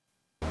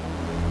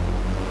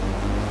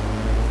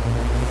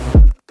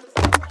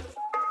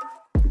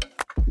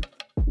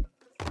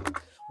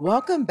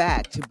Welcome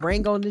back to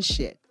Bring On the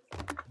Shit,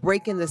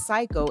 Breaking the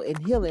Cycle and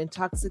Healing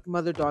Toxic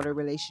Mother Daughter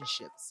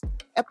Relationships.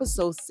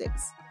 Episode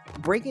 6,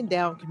 Breaking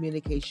Down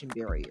Communication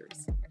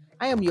Barriers.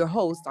 I am your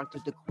host, Dr.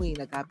 DeQueen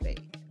Agape.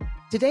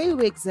 Today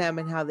we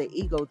examine how the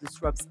ego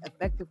disrupts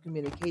effective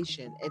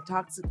communication and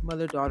toxic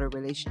mother daughter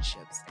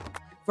relationships.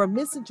 From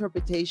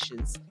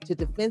misinterpretations to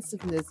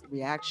defensiveness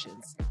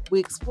reactions, we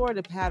explore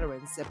the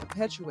patterns that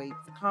perpetuate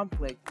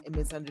conflict and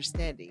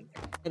misunderstanding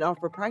and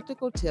offer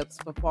practical tips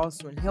for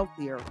fostering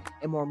healthier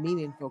and more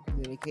meaningful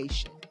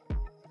communication.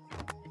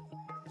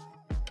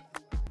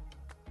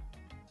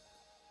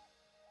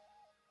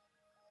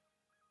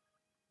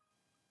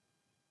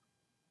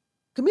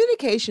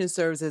 Communication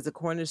serves as a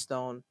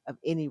cornerstone of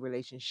any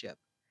relationship,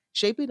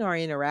 shaping our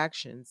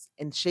interactions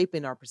and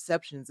shaping our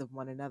perceptions of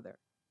one another.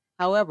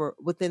 However,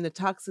 within the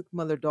toxic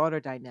mother daughter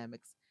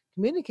dynamics,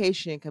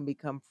 communication can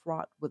become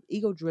fraught with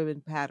ego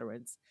driven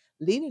patterns,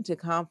 leading to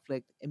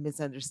conflict and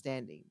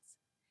misunderstandings.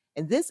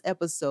 In this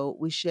episode,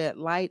 we shed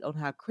light on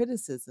how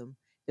criticism,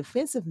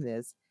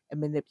 defensiveness, and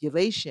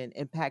manipulation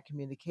impact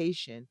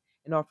communication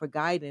and offer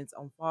guidance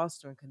on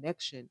fostering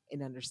connection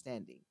and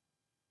understanding.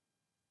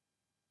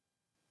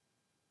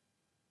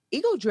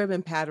 Ego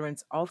driven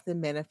patterns often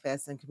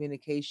manifest in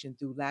communication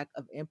through lack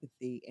of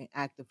empathy and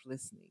active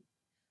listening.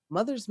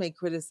 Mothers may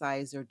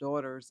criticize their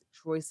daughters'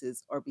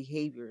 choices or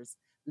behaviors,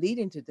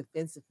 leading to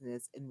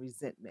defensiveness and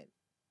resentment.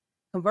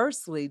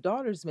 Conversely,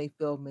 daughters may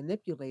feel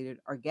manipulated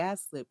or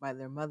gaslit by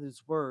their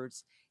mother's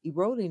words,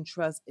 eroding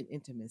trust and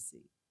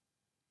intimacy.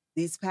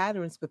 These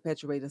patterns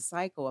perpetuate a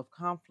cycle of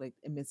conflict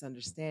and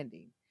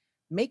misunderstanding,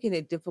 making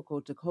it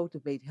difficult to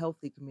cultivate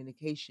healthy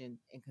communication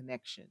and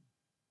connection.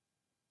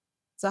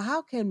 So,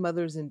 how can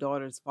mothers and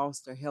daughters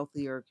foster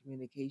healthier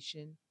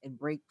communication and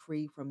break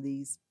free from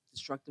these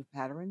destructive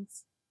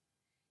patterns?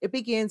 It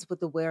begins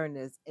with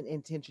awareness and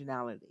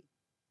intentionality.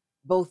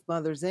 Both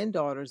mothers and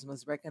daughters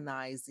must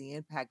recognize the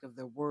impact of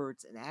their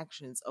words and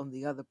actions on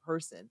the other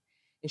person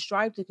and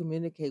strive to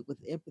communicate with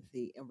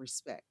empathy and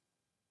respect.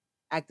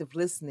 Active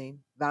listening,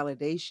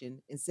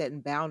 validation, and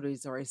setting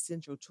boundaries are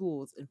essential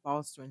tools in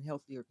fostering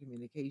healthier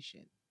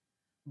communication.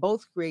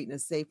 Both creating a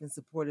safe and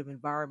supportive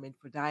environment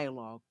for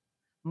dialogue,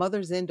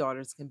 mothers and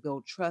daughters can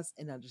build trust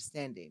and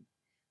understanding,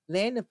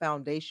 laying the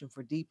foundation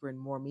for deeper and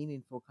more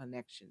meaningful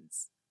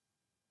connections.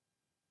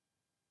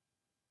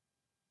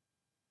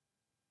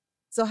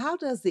 So, how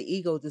does the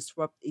ego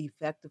disrupt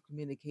effective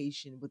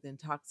communication within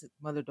toxic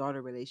mother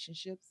daughter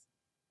relationships?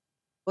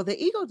 Well,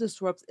 the ego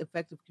disrupts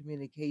effective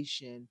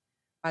communication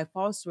by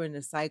fostering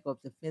a cycle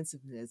of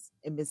defensiveness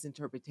and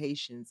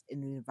misinterpretations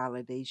and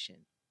invalidation.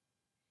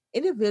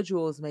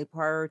 Individuals may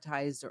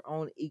prioritize their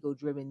own ego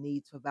driven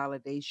needs for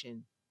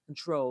validation,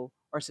 control,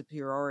 or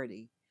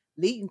superiority,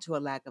 leading to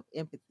a lack of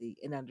empathy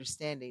and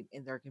understanding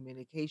in their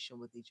communication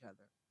with each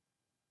other.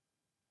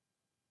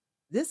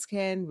 This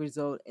can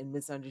result in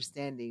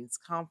misunderstandings,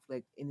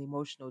 conflict, and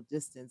emotional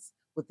distance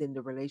within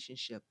the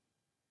relationship,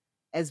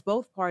 as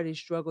both parties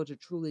struggle to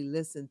truly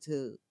listen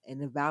to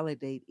and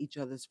validate each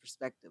other's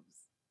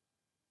perspectives.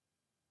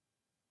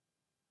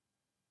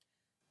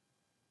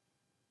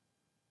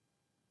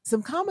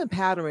 Some common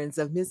patterns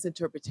of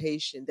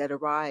misinterpretation that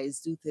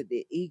arise due to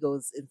the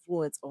ego's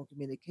influence on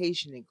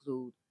communication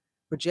include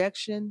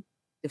projection,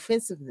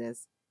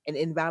 defensiveness, and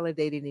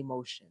invalidating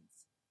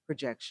emotions.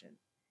 Projection.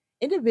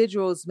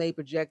 Individuals may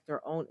project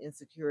their own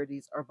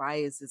insecurities or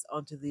biases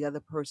onto the other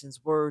person's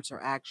words or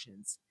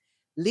actions,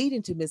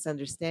 leading to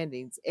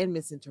misunderstandings and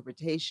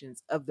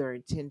misinterpretations of their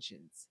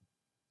intentions.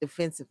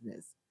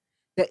 Defensiveness.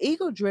 The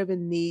ego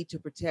driven need to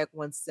protect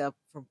oneself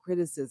from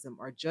criticism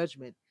or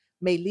judgment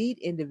may lead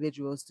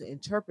individuals to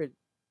interpret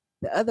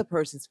the other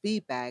person's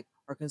feedback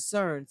or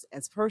concerns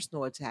as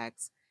personal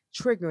attacks,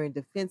 triggering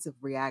defensive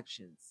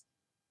reactions.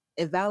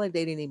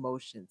 Invalidating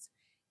emotions.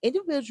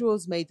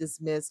 Individuals may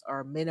dismiss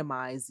or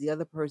minimize the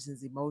other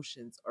person's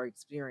emotions or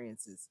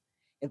experiences,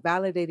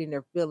 invalidating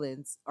their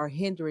feelings or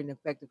hindering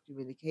effective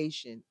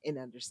communication and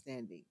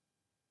understanding.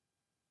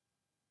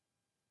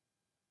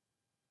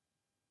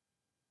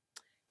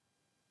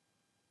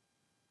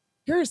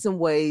 Here are some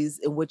ways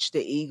in which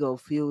the ego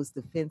fuels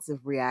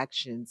defensive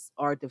reactions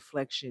or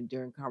deflection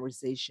during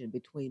conversation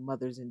between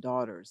mothers and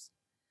daughters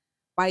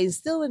by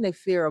instilling a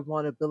fear of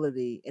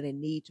vulnerability and a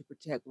need to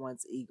protect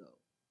one's ego.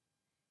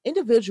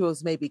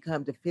 Individuals may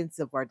become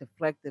defensive or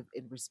deflective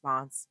in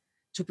response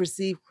to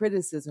perceived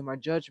criticism or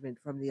judgment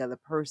from the other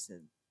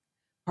person,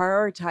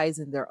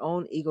 prioritizing their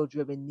own ego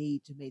driven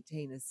need to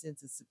maintain a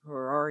sense of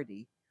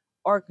superiority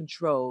or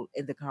control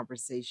in the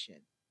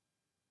conversation.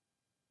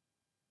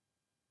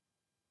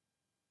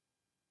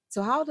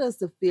 So, how does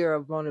the fear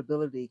of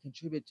vulnerability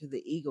contribute to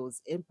the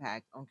ego's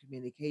impact on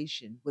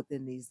communication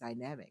within these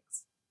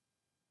dynamics?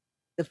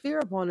 The fear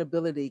of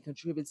vulnerability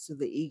contributes to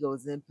the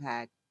ego's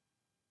impact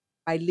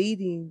by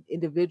leading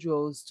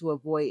individuals to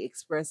avoid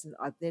expressing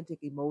authentic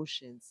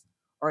emotions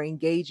or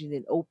engaging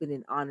in open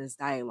and honest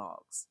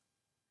dialogues.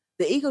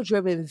 The ego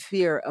driven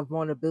fear of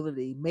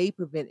vulnerability may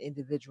prevent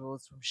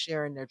individuals from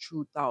sharing their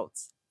true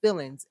thoughts,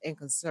 feelings, and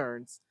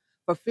concerns,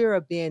 for fear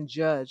of being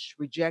judged,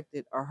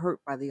 rejected, or hurt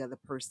by the other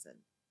person.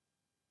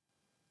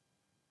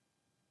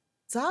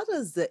 So, how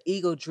does the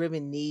ego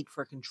driven need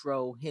for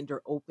control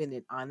hinder open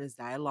and honest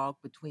dialogue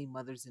between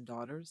mothers and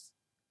daughters?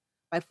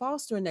 By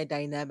fostering a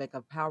dynamic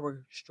of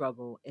power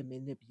struggle and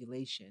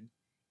manipulation,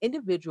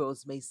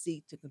 individuals may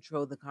seek to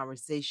control the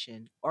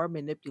conversation or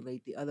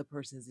manipulate the other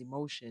person's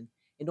emotion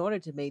in order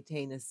to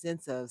maintain a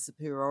sense of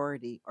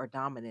superiority or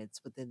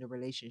dominance within the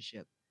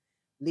relationship,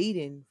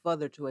 leading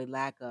further to a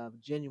lack of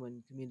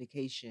genuine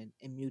communication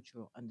and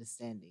mutual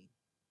understanding.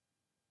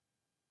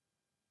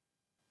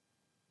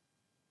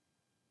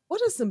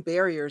 What are some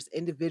barriers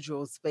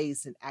individuals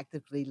face in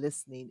actively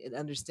listening and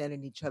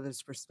understanding each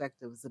other's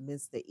perspectives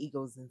amidst the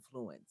ego's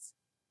influence?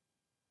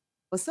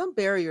 But some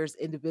barriers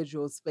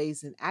individuals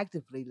face in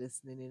actively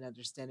listening and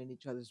understanding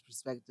each other's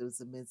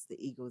perspectives amidst the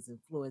ego's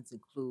influence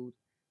include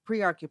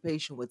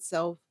preoccupation with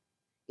self,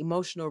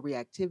 emotional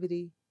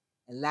reactivity,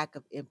 and lack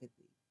of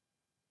empathy.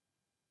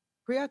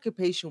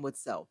 Preoccupation with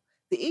self.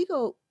 The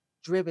ego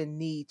driven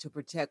need to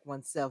protect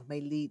oneself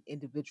may lead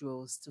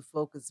individuals to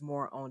focus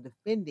more on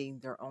defending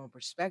their own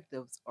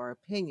perspectives or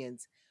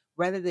opinions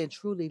rather than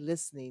truly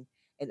listening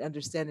and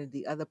understanding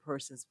the other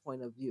person's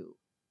point of view.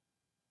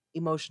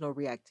 Emotional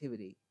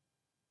reactivity.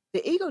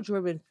 The ego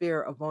driven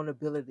fear of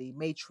vulnerability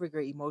may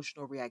trigger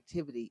emotional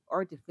reactivity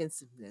or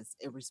defensiveness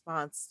in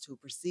response to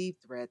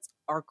perceived threats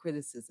or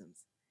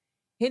criticisms,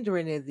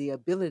 hindering the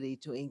ability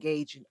to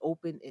engage in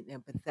open and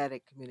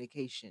empathetic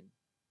communication,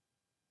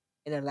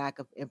 and a lack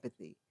of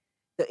empathy.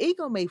 The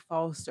ego may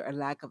foster a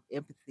lack of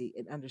empathy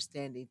and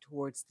understanding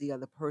towards the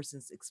other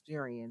person's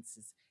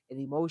experiences and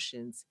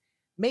emotions,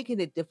 making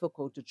it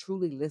difficult to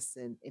truly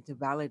listen and to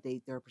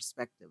validate their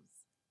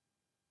perspectives.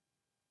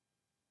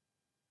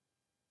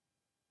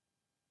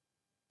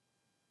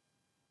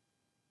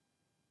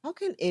 How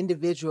can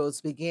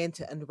individuals begin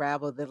to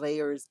unravel the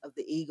layers of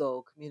the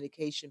ego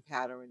communication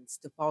patterns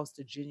to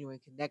foster genuine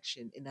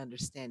connection and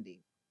understanding?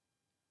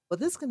 Well,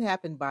 this can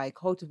happen by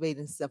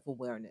cultivating self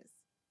awareness.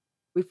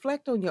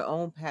 Reflect on your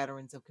own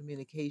patterns of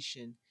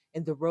communication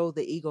and the role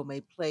the ego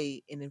may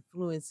play in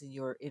influencing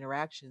your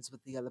interactions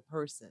with the other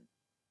person.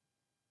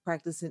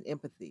 Practicing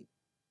empathy.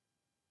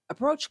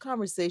 Approach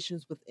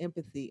conversations with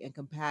empathy and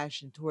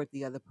compassion toward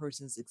the other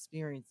person's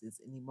experiences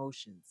and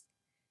emotions,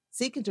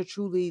 seeking to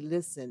truly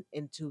listen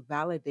and to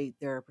validate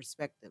their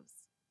perspectives.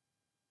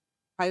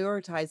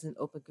 Prioritizing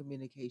open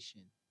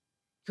communication.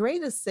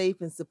 Create a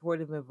safe and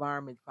supportive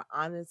environment for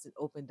honest and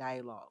open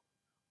dialogue,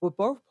 where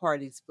both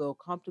parties feel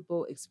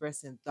comfortable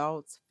expressing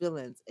thoughts,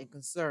 feelings, and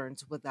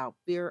concerns without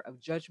fear of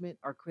judgment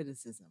or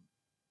criticism.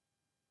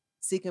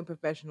 Seeking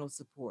professional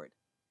support.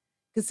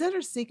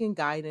 Consider seeking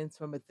guidance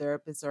from a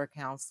therapist or a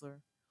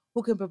counselor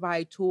who can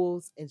provide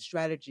tools and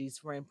strategies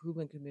for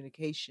improving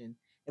communication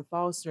and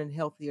fostering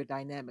healthier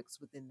dynamics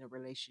within the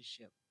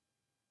relationship.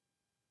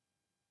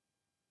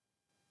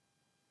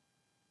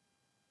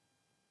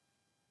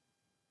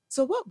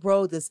 So, what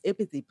role does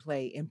empathy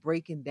play in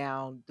breaking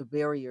down the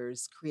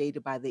barriers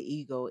created by the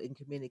ego in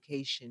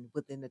communication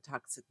within the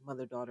toxic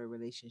mother daughter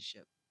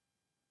relationship?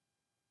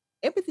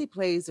 Empathy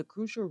plays a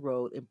crucial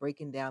role in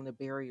breaking down the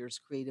barriers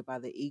created by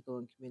the ego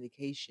in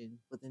communication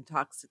within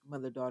toxic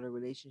mother daughter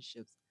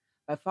relationships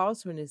by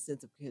fostering a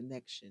sense of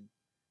connection,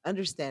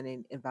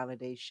 understanding, and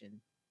validation.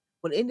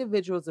 When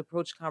individuals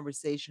approach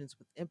conversations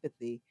with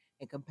empathy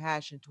and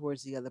compassion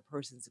towards the other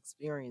person's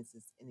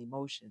experiences and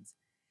emotions,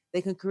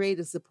 they can create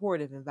a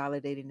supportive and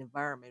validating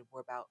environment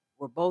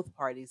where both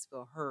parties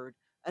feel heard,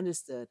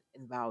 understood,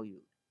 and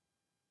valued.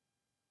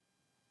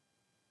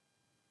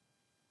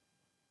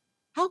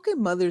 How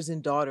can mothers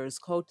and daughters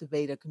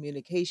cultivate a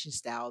communication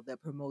style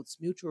that promotes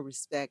mutual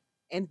respect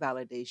and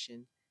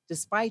validation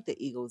despite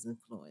the ego's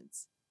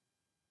influence?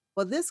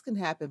 Well, this can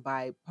happen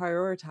by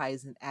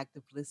prioritizing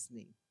active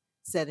listening,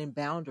 setting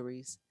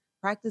boundaries,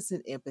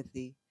 practicing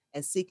empathy,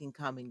 and seeking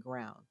common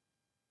ground.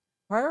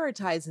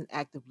 Prioritizing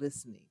active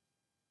listening.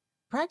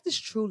 Practice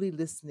truly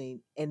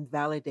listening and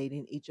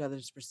validating each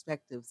other's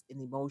perspectives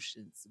and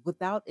emotions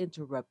without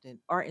interrupting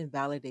or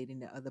invalidating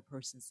the other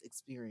person's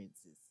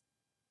experiences.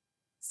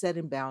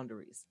 Setting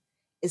boundaries.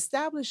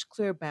 Establish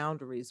clear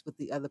boundaries with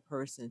the other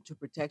person to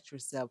protect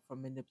yourself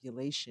from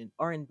manipulation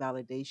or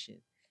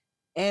invalidation,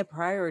 and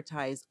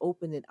prioritize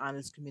open and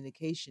honest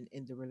communication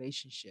in the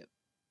relationship.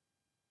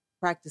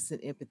 Practicing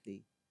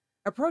empathy.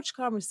 Approach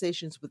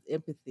conversations with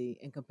empathy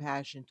and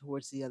compassion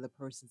towards the other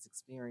person's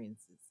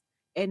experiences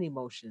and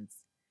emotions,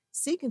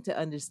 seeking to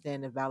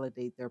understand and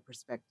validate their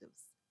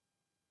perspectives.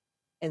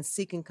 And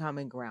seeking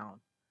common ground.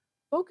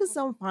 Focus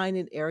on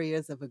finding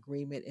areas of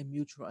agreement and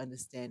mutual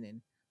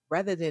understanding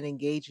rather than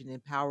engaging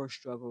in power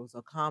struggles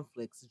or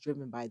conflicts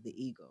driven by the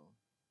ego.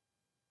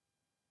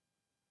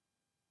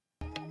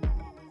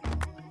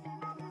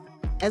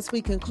 As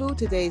we conclude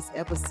today's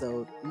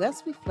episode,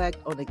 let's reflect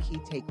on a key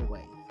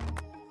takeaway.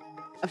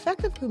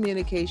 Effective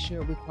communication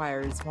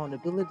requires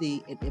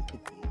vulnerability and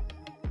empathy,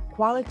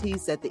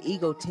 qualities that the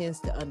ego tends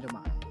to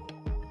undermine.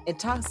 In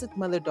toxic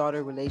mother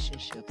daughter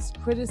relationships,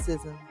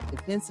 criticism,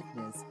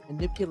 defensiveness,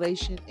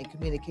 manipulation, and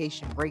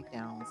communication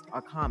breakdowns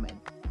are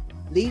common.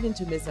 leading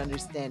to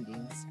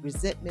misunderstandings,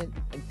 resentment,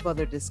 and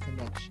further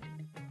disconnection.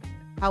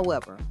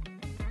 However,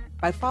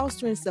 by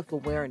fostering self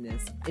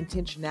awareness,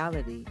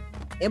 intentionality,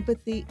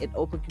 empathy, and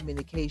open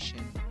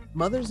communication,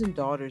 mothers and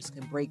daughters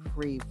can break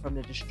free from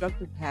the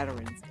destructive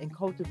patterns and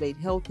cultivate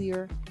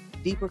healthier,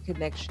 deeper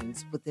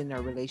connections within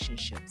their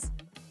relationships.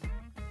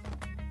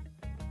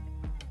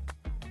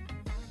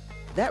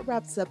 That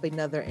wraps up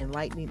another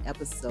enlightening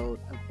episode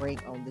of Bring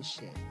On the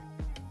Shit,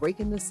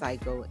 breaking the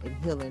cycle and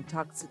healing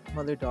toxic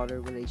mother daughter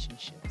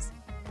relationships.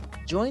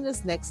 Join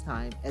us next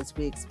time as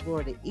we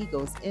explore the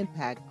ego's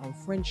impact on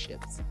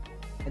friendships.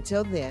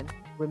 Until then,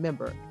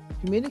 remember,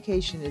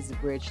 communication is the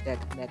bridge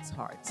that connects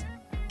hearts.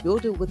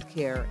 Build it with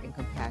care and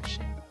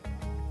compassion.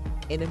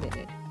 In a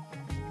minute.